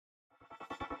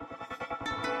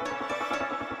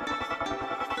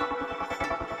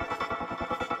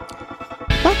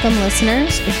Welcome,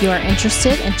 listeners. If you are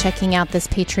interested in checking out this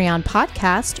Patreon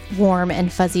podcast, Warm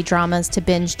and Fuzzy Dramas to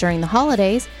Binge During the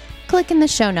Holidays, click in the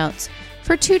show notes.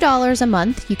 For $2 a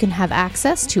month, you can have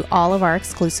access to all of our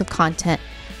exclusive content.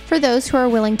 For those who are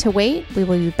willing to wait, we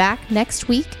will be back next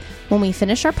week when we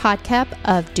finish our podcast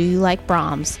of Do You Like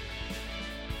Brahms?